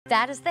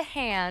That is the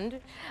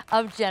hand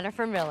of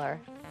Jennifer Miller,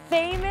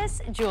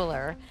 famous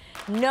jeweler,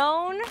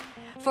 known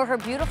for her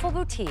beautiful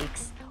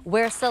boutiques,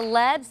 where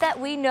celebs that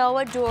we know,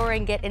 adore,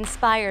 and get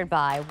inspired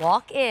by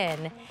walk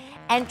in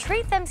and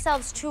treat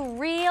themselves to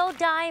real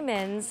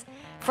diamonds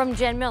from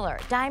Jen Miller,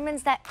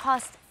 diamonds that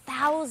cost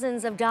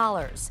thousands of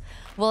dollars.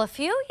 Well, a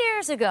few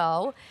years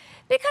ago,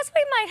 because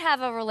we might have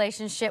a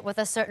relationship with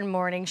a certain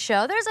morning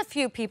show, there's a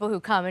few people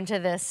who come into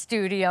this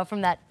studio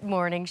from that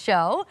morning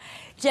show.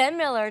 Jen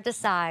Miller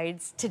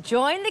decides to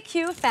join the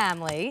Q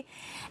family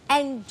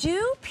and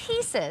do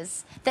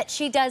pieces that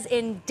she does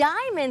in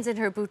diamonds in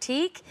her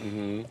boutique,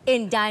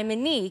 in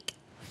Diamonique,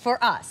 for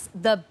us,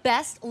 the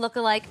best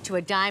lookalike to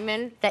a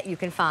diamond that you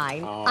can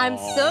find. Oh, I'm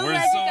so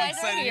glad you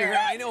guys are here.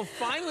 I know,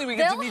 finally we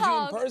get to meet you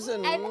in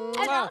person. And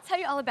I'll tell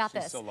you all about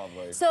this. She's so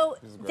lovely. So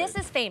this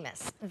is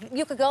famous.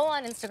 You could go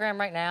on Instagram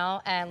right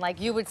now and like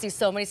you would see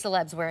so many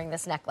celebs wearing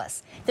this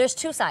necklace. There's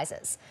two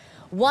sizes.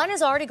 One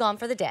is already gone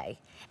for the day.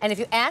 And if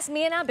you ask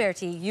me and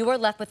Alberti, you are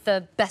left with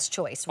the best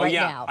choice right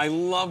now. I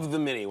love the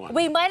mini one.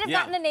 We might have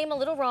gotten the name a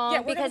little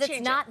wrong because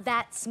it's not it.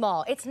 that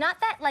small. It's not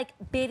that like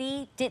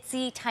bitty,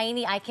 ditzy,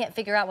 tiny, I can't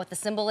figure out what the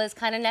symbol is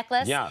kind of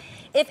necklace. Yeah.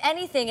 If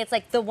anything, it's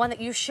like the one that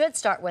you should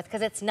start with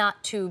because it's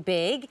not too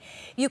big.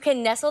 You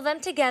can nestle them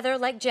together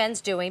like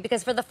Jen's doing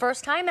because for the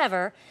first time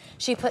ever,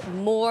 she put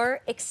more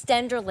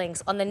extender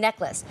links on the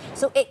necklace.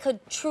 So it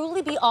could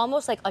truly be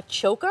almost like a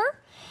choker.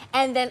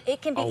 And then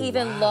it can be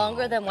even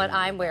longer than what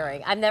I'm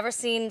wearing. I've never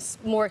seen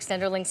more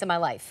extender links in my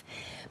life.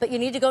 But you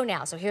need to go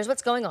now. So here's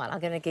what's going on. I'm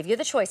going to give you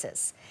the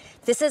choices.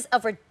 This is a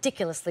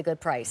ridiculously good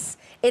price.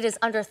 It is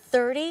under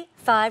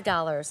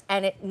 $35,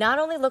 and it not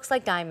only looks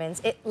like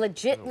diamonds, it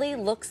legitimately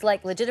looks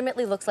like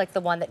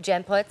the one that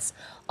Jen puts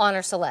on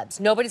her celebs.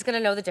 Nobody's going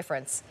to know the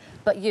difference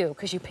but you,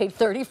 because you paid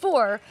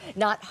 $34,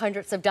 not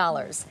hundreds of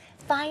dollars.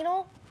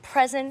 Final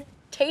presentation.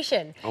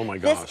 Oh my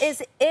gosh. This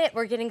is it.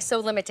 We're getting so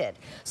limited.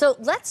 So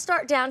let's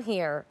start down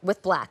here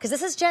with black, because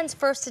this is Jen's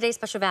first Today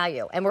Special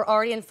Value, and we're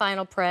already in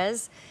final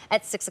prez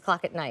at 6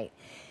 o'clock at night.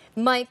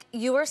 Mike,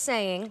 you were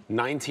saying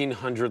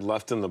 1,900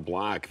 left in the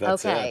black.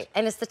 That's it.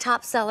 And it's the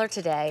top seller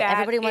today. That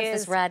Everybody wants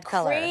this red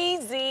color.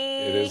 Crazy.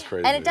 It is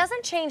crazy. And it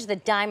doesn't change the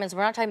diamonds.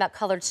 We're not talking about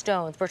colored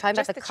stones. We're talking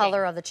about the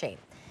color of the chain.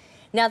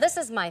 Now, this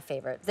is my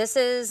favorite. This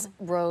is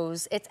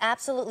rose. It's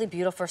absolutely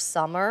beautiful for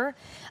summer.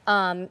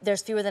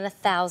 There's fewer than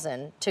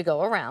 1,000 to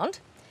go around.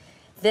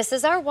 This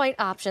is our white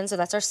option, so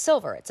that's our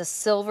silver. It's a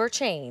silver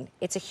chain.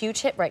 It's a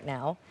huge hit right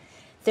now.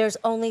 There's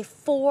only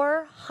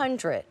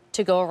 400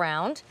 to go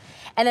around.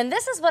 And then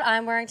this is what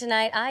I'm wearing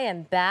tonight. I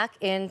am back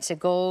into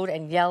gold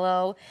and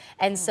yellow.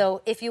 And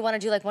so if you want to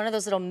do like one of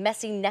those little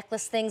messy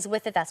necklace things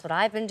with it, that's what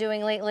I've been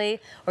doing lately,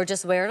 or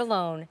just wear it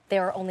alone.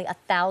 There are only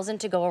 1,000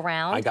 to go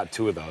around. I got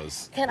 2 of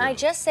those. Can I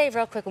just say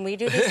real quick, when we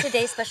do these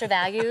Today Special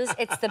Values,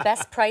 it's the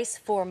best price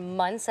for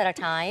months at a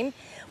time.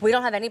 We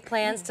don't have any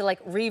plans to like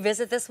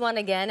revisit this one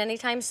again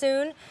anytime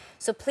soon.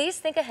 So please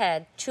think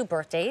ahead. 2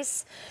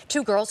 birthdays,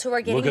 2 girls who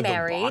are getting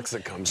married, the box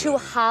it comes 2 in.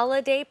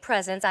 holiday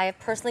presents. I have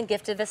personally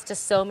gifted this to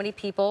so many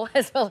people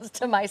as well as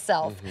to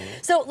myself.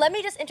 So let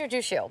me just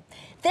introduce you.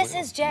 This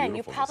is Jen.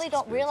 You probably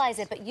don't realize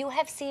it, but you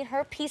have seen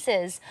her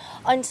pieces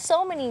on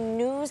so many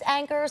news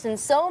anchors and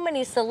so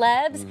many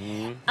celebs.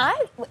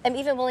 I am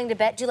even willing to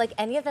bet, do like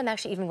any of them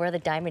actually even wear the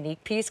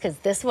Diamonique piece? Because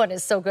this one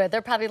is so good.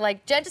 They're probably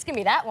like, Jen, just give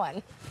me that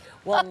one.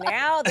 Well,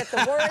 now that the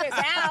word is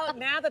out,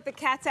 now that the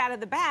cat's out of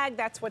the bag,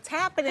 that's what's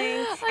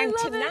happening. And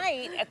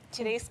tonight, at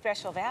Today's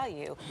Special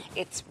Value,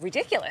 it's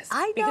ridiculous.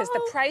 I know. Because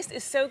the price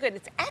is so good.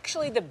 It's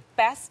actually the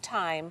best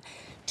time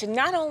to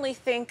not only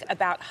think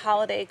about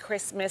holiday,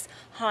 Christmas,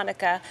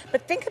 Hanukkah,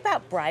 but think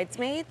about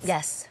bridesmaids.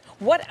 Yes.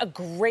 What a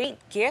great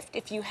gift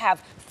if you have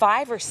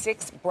 5 or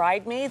 6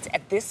 bridesmaids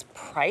at this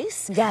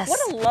price. Yes.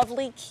 What a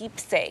lovely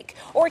keepsake.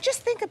 Or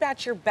just think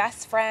about your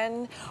best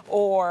friend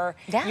or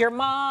your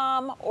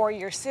mom or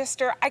your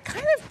sister. I've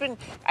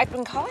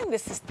been calling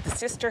this the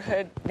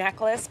sisterhood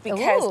necklace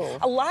because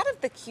a lot of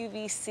the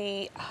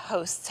QVC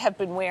hosts have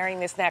been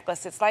wearing this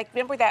necklace. It's like,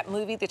 remember that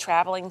movie, The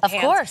Traveling Pants?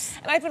 Of course.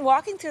 And I've been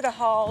walking through the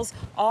halls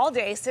all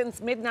day since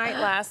midnight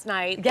last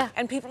night.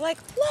 And people are like,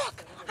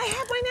 look, I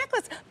have my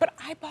necklace, but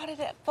I bought it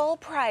at full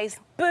price.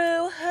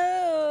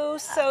 Boo-hoo,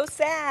 so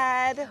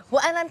sad.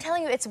 Well, and I'm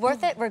telling you, it's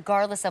worth it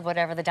regardless of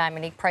whatever the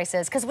Diamonique price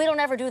is, because we don't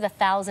ever do the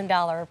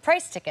 $1,000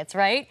 price tickets,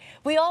 right?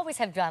 We always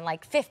have done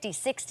like 50,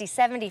 60,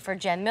 70 for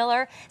Jen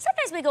Miller.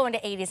 Sometimes we go into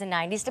 80s and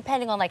 90s,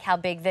 depending on like how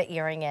big the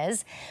earring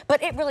is.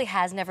 But it really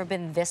has never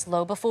been this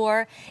low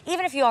before.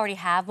 Even if you already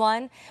have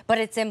one, but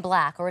it's in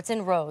black, or it's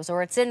in rose,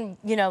 or it's in,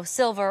 you know,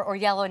 silver or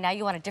yellow, and now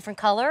you want a different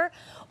color,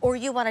 or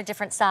you want a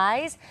different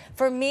size.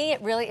 For me,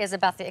 it really is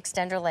about the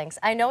extender links.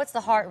 I know it's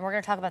the heart, and we're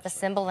gonna talk about the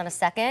symbol in a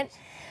second,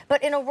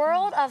 but in a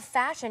world of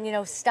fashion, you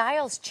know,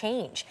 styles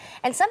change.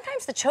 And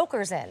sometimes the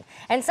choker's in,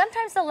 and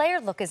sometimes the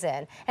layered look is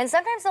in, and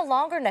sometimes the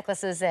longer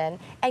necklace is in,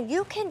 and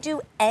you can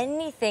do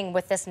anything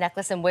with this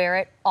necklace and wear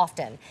it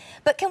often.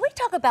 But can we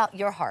talk about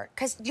your heart?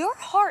 Because your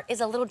heart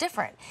is a little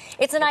different.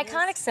 It's an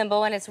iconic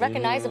symbol, and it's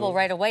recognizable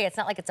right away. It's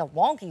not like it's a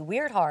wonky,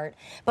 weird heart,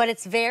 but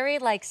it's very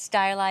like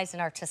stylized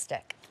and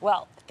artistic.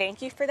 Well,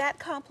 thank you for that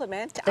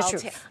compliment. The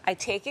truth. I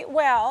take it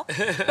well,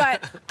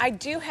 but I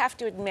do have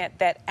to admit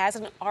that as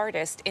an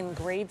artist in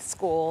grade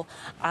school,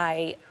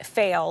 I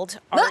failed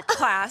art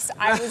class.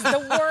 I was the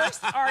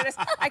worst artist.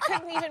 I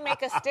couldn't even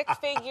make a stick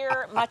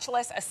figure, much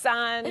less a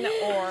sun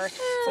or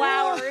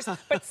flowers,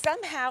 but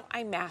somehow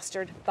I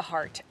mastered the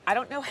heart. I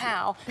don't know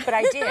how, but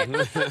I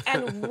did.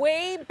 And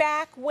way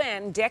back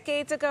when,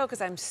 decades ago,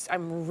 because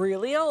I'm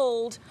really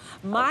old,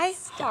 my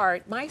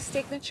heart, my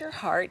signature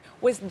heart,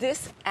 was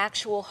this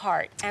actual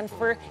heart. And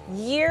for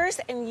years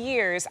and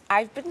years,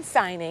 I've been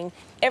signing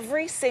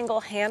every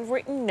single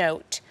handwritten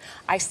note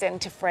I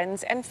send to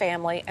friends and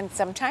family, and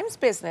sometimes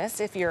business,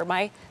 if you're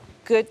my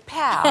good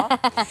pal.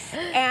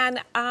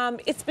 And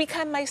it's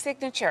become my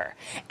signature.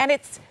 And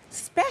it's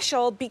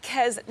special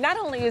because not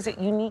only is it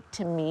unique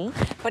to me,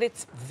 but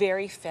it's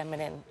very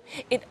feminine.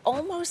 It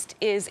almost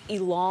is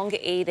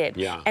elongated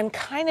and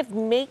kind of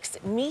makes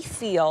me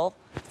feel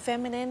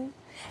feminine,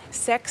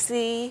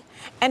 sexy,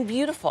 and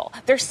beautiful.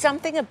 There's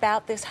something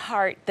about this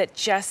heart that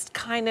just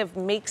kind of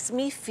makes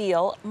me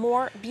feel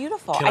more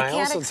beautiful. Can I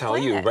also tell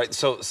you, it. right?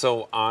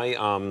 So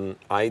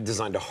I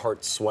designed a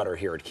heart sweater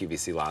here at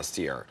QVC last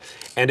year,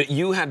 and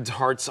you had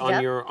hearts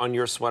on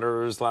your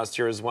sweaters last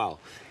year as well.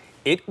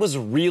 It was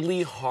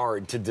really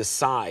hard to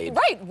decide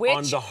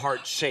on the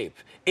heart shape.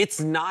 It's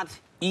not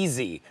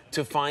easy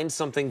to find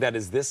something that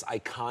is this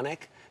iconic,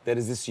 that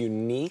is this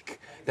unique,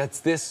 that's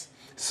this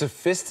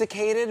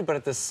sophisticated, but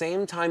at the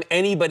same time,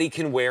 anybody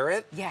can wear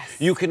it. Yes.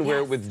 You can wear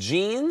it with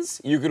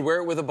jeans. You could wear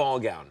it with a ball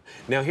gown.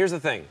 Now, here's the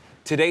thing.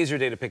 Today's your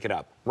day to pick it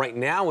up. Right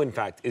now, in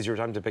fact, is your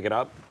time to pick it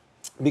up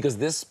because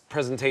this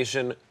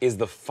presentation is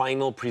the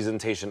final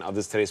presentation of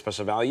this Today's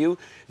Special Value.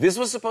 This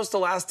was supposed to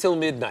last till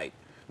midnight,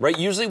 right?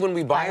 Usually when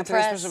we buy a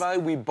Today's Special Value,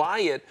 we buy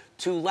it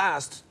to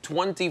last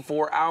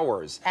 24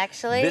 hours.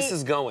 Actually, this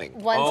is going.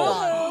 One's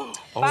gone.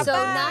 Oh, so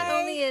not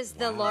only is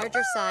the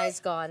larger size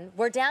gone,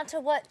 we're down to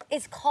what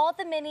is called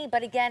the mini,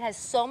 but again has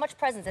so much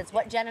presence. It's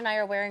what Jen and I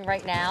are wearing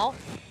right now.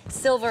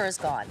 Silver is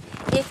gone.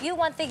 If you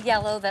want the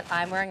yellow that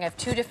I'm wearing, I have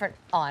two different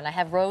on. I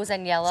have rose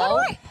and yellow. So do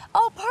I.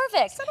 Oh,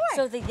 perfect. So do I.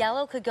 So the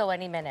yellow could go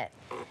any minute.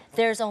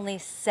 There's only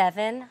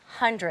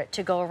 700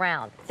 to go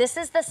around. This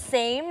is the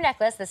same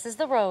necklace. This is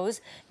the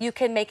rose. You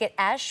can make it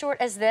as short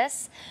as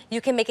this.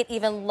 You can make it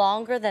even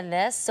longer than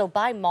this. So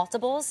buy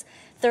multiples.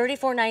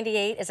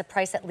 $34.98 is a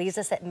price that leaves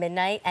us at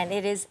midnight, and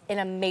it is an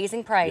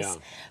amazing price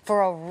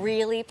for a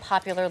really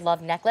popular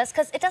love necklace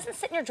because it doesn't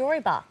sit in your jewelry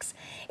box.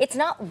 It's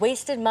not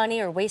wasted money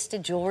or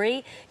wasted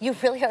jewelry. You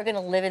really are going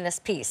to live in this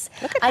piece.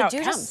 Look at how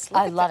it comes.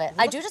 I love it.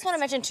 I do just want to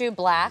mention too,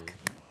 black.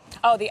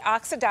 Oh, the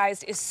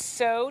oxidized is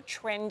so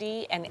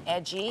trendy and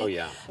edgy. Oh,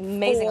 yeah.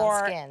 Amazing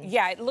on skin.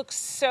 Yeah, it looks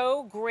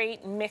so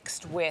great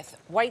mixed with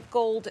white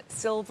gold,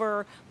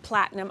 silver,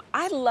 platinum.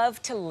 I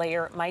love to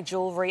layer my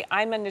jewelry.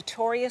 I'm a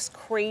notorious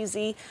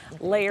crazy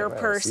layer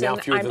person. Now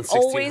fewer than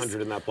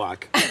 1,600 in that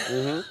black.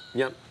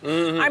 Yep.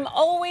 I'm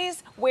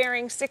always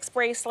wearing 6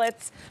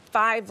 bracelets,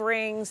 5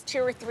 rings, 2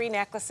 or 3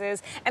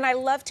 necklaces, and I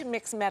love to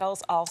mix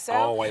metals also.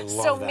 Oh, I love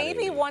so that,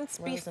 maybe Amy. once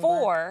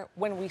before,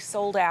 when we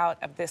sold out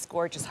of this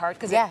gorgeous heart,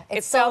 because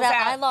it sold sells out.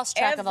 out. I lost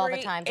track of all the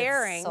every times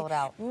airing, it's sold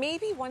out.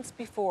 Maybe once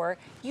before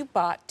you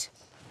bought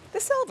the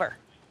silver,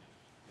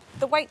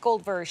 the white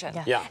gold version,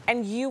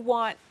 and you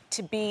want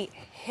to be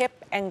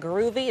hip and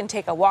groovy and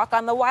take a walk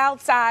on the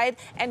wild side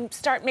and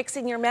start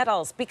mixing your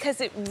metals,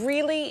 because it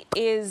really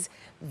is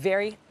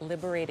very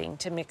liberating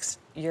to mix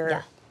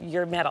your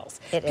metals.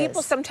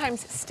 People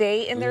sometimes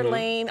stay in their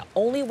lane,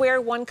 only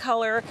wear one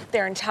color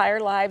their entire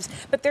lives,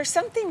 but there's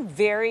something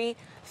very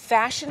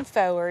fashion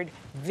forward,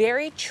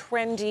 very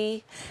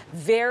trendy,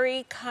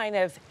 very kind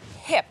of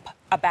hip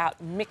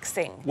about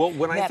mixing. Well,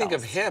 when metals. I think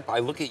of hip, I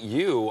look at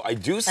you, I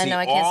do see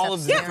I can't all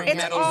of the stop different staring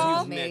at metals it.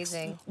 you've mixed.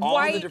 Amazing. All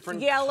White, the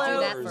different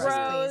yellow, colors.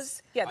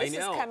 rose. Yeah, this I is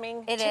know.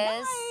 coming It tonight.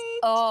 is.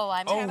 Oh,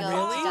 I'm Oh, at really?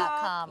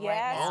 Village.com right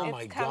Yes, now. Oh it's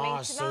my coming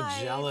gosh, so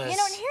tonight. jealous. You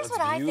know, and here's That's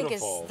what I think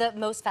beautiful. is the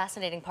most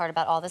fascinating part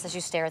about all this as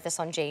you stare at this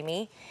on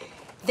Jamie.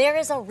 There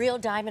is a real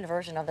diamond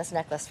version of this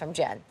necklace from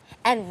Jen.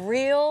 And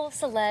real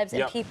celebs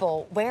and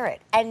people wear it.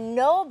 And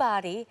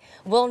nobody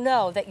will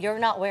know that you're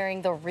not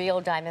wearing the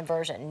real diamond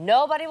version.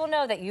 Nobody will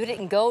know that you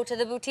didn't go to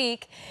the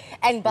boutique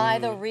and buy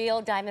the real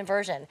diamond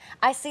version.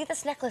 I see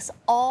this necklace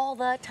all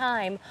the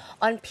time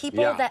on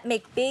people that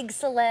make big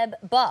celeb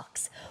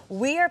bucks.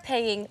 We are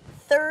paying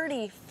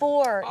 $34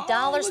 for it.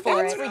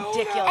 That's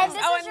ridiculous. And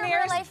this is your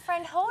there's- real life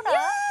friend Hoda.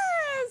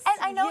 Yes. And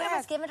I know it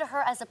was given to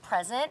her as a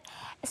present.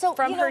 So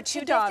From you know, her to two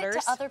gift daughters.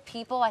 it to other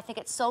people, I think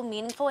it's so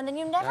meaningful. And then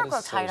you never That grow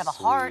is so tired of a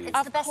heart. sweet.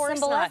 It's the best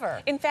symbol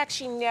ever. In fact,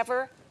 she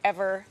never,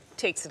 ever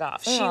takes it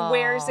off. She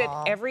wears it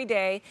every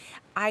day.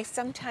 I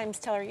sometimes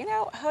tell her, you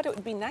know, Hoda, it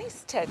would be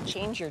nice to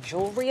change your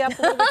jewelry up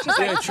a little bit. She's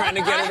like, Trying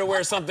to get her to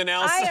wear something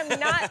else. I am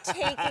not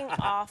taking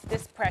off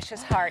this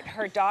precious heart.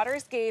 Her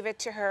daughters gave it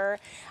to her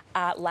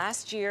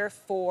last year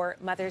for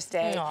Mother's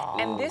Day.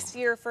 And this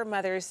year for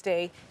Mother's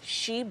Day,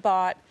 she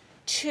bought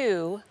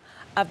 2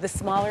 of the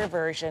smaller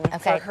version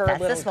for her that's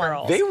little this one.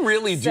 girls. They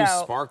really do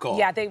sparkle.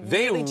 Yeah, they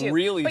really do.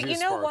 But you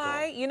know sparkle.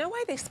 why? You know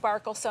why they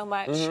sparkle so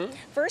much?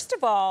 First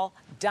of all,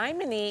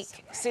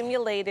 Diamonique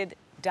simulated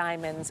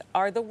diamonds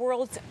are the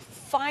world's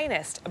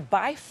finest,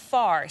 by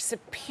far,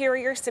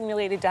 superior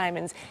simulated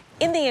diamonds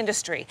in the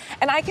industry.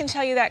 And I can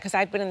tell you that because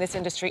I've been in this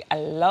industry a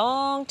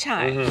long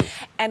time.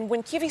 And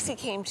when QVC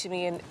came to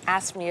me and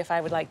asked me if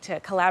I would like to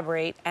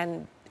collaborate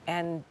and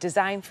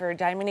design for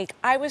Diamonique,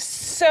 I was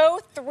so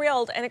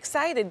thrilled and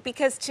excited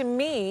because to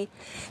me,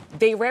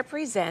 they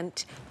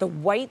represent the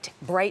white,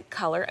 bright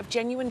color of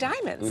genuine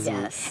diamonds.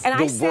 Yes. And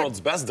the world's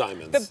best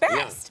diamonds. The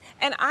best.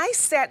 Yeah. And I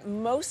set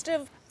most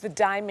of the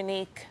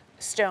Diamonique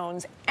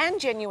stones and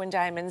genuine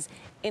diamonds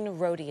in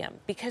rhodium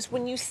because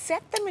when you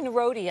set them in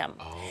rhodium,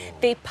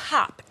 they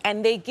pop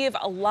and they give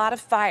a lot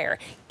of fire,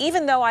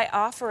 even though I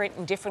offer it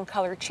in different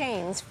color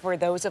chains for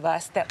those of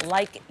us that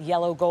like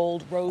yellow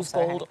gold, rose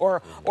gold,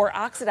 or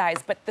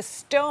oxidized, but the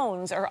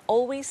stones are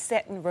always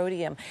set in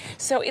rhodium.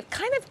 So it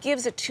kind of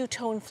gives a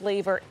two-tone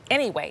flavor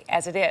anyway,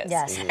 as it is.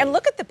 Yes. And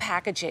look at the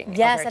packaging.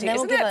 Yes, and then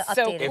we'll give an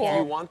so update. cool? If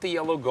you want the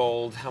yellow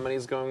gold, how many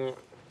is going?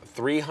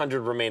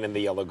 300 remain in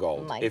the yellow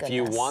gold. My if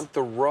you goodness. want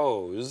the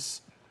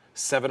rose,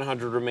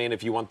 700 remain.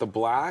 If you want the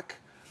black,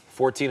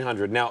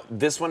 1,400. Now,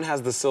 this one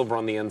has the silver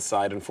on the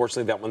inside.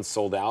 Unfortunately, that one's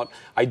sold out.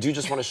 I do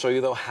just want to show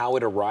you, though, how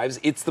it arrives.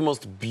 It's the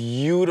most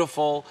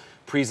beautiful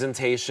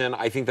presentation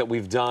I think that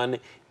we've done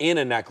in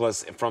a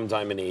necklace from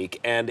Diamonique,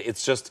 and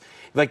it's just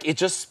like it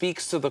just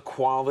speaks to the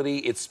quality,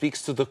 it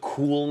speaks to the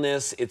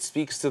coolness, it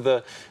speaks to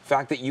the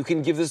fact that you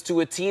can give this to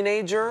a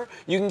teenager,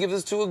 you can give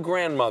this to a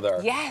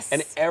grandmother,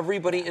 and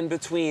everybody in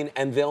between,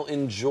 and they'll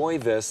enjoy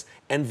this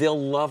and they'll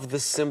love the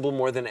symbol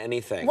more than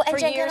anything. Well, and For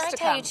Jen, years can I to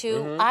tell come. you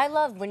too, I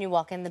love when you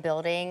walk in the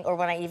building or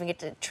when I even get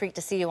to treat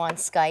to see you on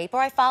Skype or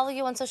I follow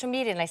you on social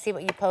media and I see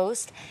what you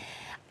post.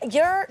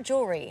 Your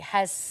jewelry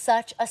has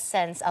such a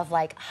sense of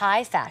like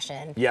high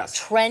fashion,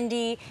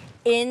 trendy,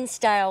 in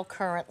style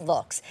current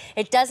looks.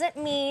 It doesn't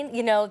mean,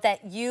 you know,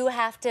 that you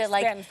have to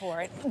like spend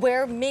for it.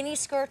 Wear mini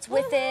skirts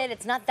with it.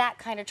 It's not that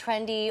kind of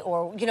trendy,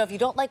 or you know, if you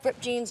don't like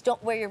ripped jeans,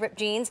 don't wear your ripped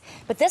jeans.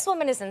 But this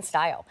woman is in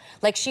style.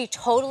 Like she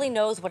totally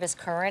knows what is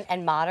current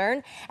and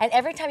modern. And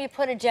every time you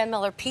put a Jen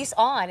Miller piece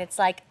on, it's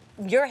like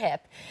you're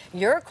hip,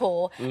 you're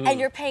cool, and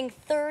you're paying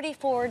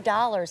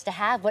 $34 to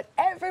have what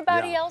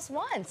everybody else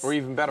wants. Or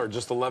even better,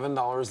 just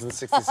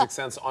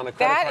 $11.66 on a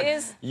credit card. That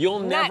is You'll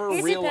never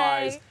easy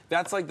realize pay.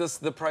 that's like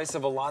the price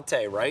of a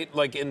latte, right?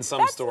 Like in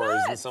some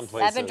stores, in some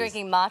places. I've been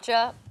drinking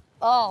matcha.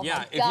 Oh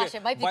Yeah, my gosh,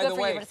 it might be good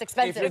for you, but it's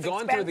expensive. If you're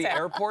going through the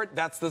airport,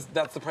 that's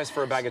the price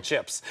for a bag of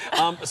chips.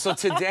 So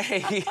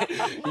today,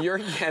 you're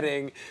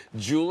getting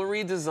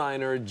jewelry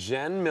designer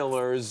Jen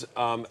Miller's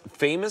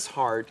famous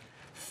heart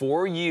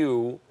for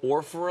you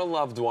or for a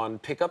loved one.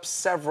 Pick up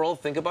several.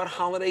 Think about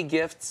holiday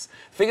gifts.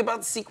 Think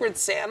about Secret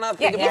Santa.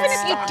 Think about even if you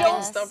stocking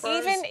don't,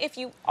 stuffers. even if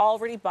you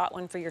already bought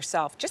one for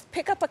yourself, just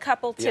pick up a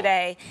couple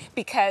today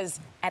because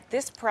at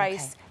this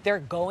price, they're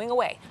going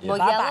away. Well,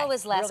 Bye-bye. yellow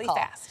is last really call.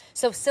 fast.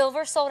 So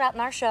silver sold out in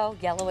our show.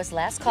 Yellow is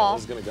last call.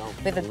 Yellow's gonna go.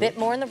 We have a bit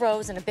more in the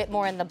rose and a bit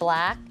more in the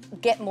black.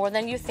 Get more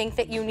than you think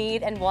that you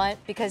need and want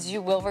because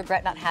you will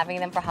regret not having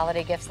them for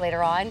holiday gifts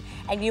later on.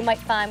 And you might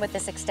find with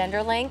this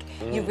extender link,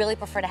 you really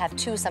prefer to have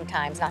two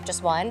sometimes, not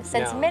just one.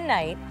 Since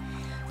midnight,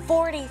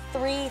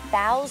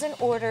 43,000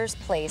 orders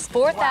placed,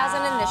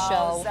 4,000 in this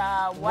show,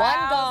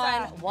 one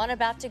gone, one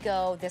about to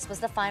go. This was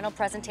the final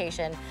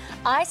presentation.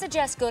 I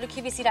suggest go to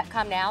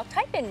QVC.com now,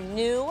 type in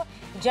new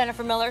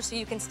Jennifer Miller so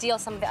you can steal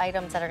some of the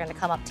items that are going to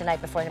come up tonight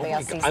before anybody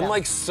else sees them. I'm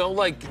like so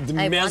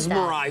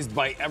mesmerized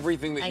by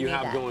everything that you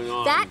have going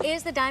on. That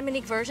is the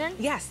Diamonique version?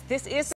 Yes, this is